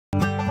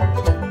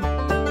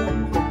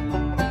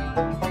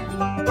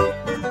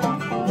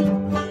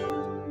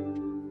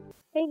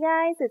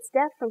guys, it's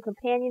Steph from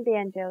Companion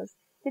Banjos.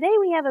 Today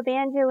we have a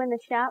banjo in the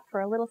shop for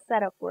a little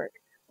setup work.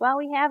 While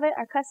we have it,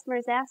 our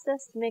customers asked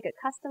us to make a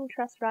custom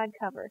truss rod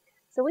cover.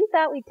 So we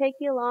thought we'd take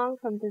you along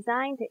from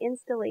design to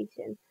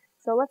installation.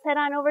 So let's head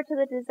on over to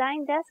the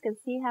design desk and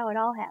see how it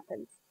all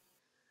happens.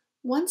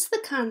 Once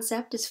the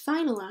concept is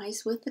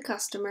finalized with the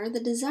customer, the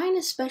design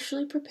is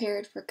specially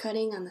prepared for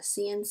cutting on the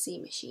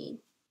CNC machine.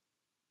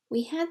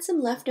 We had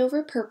some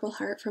leftover Purple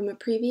Heart from a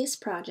previous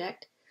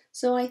project,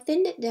 so I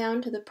thinned it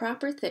down to the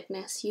proper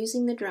thickness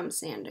using the drum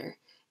sander.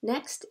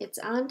 Next, it's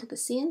on to the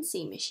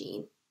CNC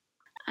machine.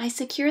 I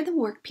secure the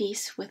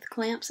workpiece with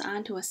clamps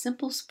onto a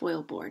simple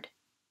spoil board.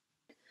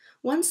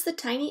 Once the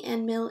tiny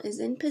end mill is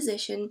in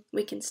position,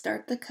 we can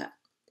start the cut.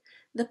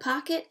 The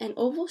pocket and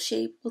oval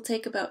shape will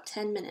take about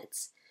 10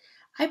 minutes.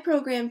 I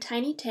programmed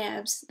tiny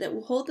tabs that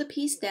will hold the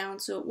piece down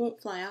so it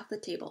won't fly off the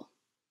table.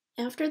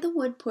 After the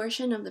wood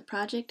portion of the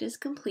project is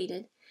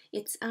completed,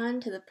 it's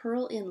on to the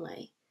pearl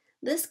inlay.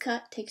 This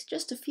cut takes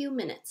just a few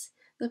minutes.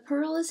 The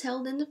pearl is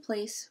held into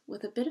place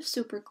with a bit of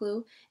super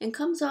glue and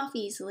comes off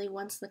easily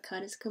once the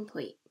cut is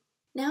complete.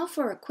 Now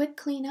for a quick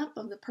cleanup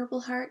of the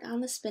Purple Heart on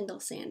the spindle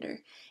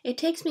sander. It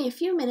takes me a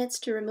few minutes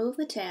to remove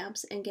the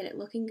tabs and get it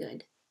looking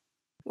good.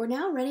 We're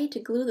now ready to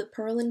glue the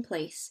pearl in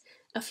place.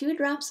 A few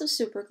drops of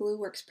super glue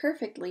works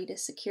perfectly to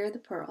secure the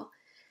pearl.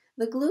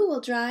 The glue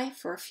will dry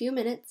for a few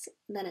minutes,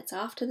 then it's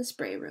off to the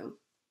spray room.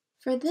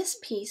 For this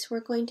piece, we're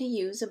going to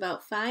use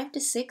about 5 to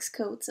 6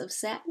 coats of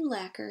satin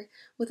lacquer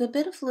with a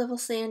bit of level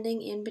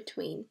sanding in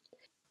between.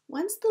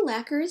 Once the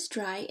lacquer is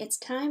dry, it's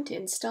time to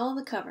install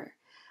the cover.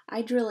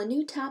 I drill a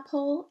new top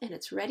hole and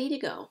it's ready to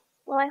go.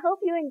 Well, I hope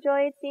you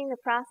enjoyed seeing the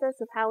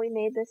process of how we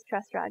made this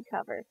truss rod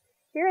cover.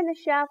 Here in the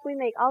shop, we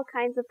make all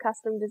kinds of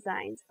custom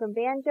designs, from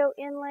banjo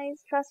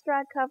inlays, truss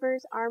rod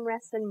covers,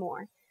 armrests, and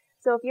more.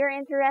 So if you're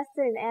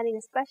interested in adding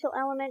a special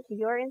element to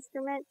your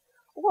instrument,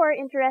 or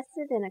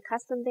interested in a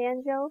custom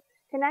banjo,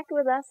 connect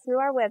with us through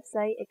our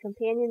website at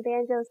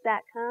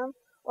companionbanjos.com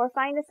or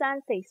find us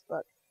on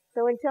Facebook.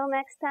 So until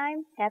next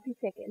time, happy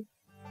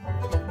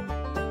picking.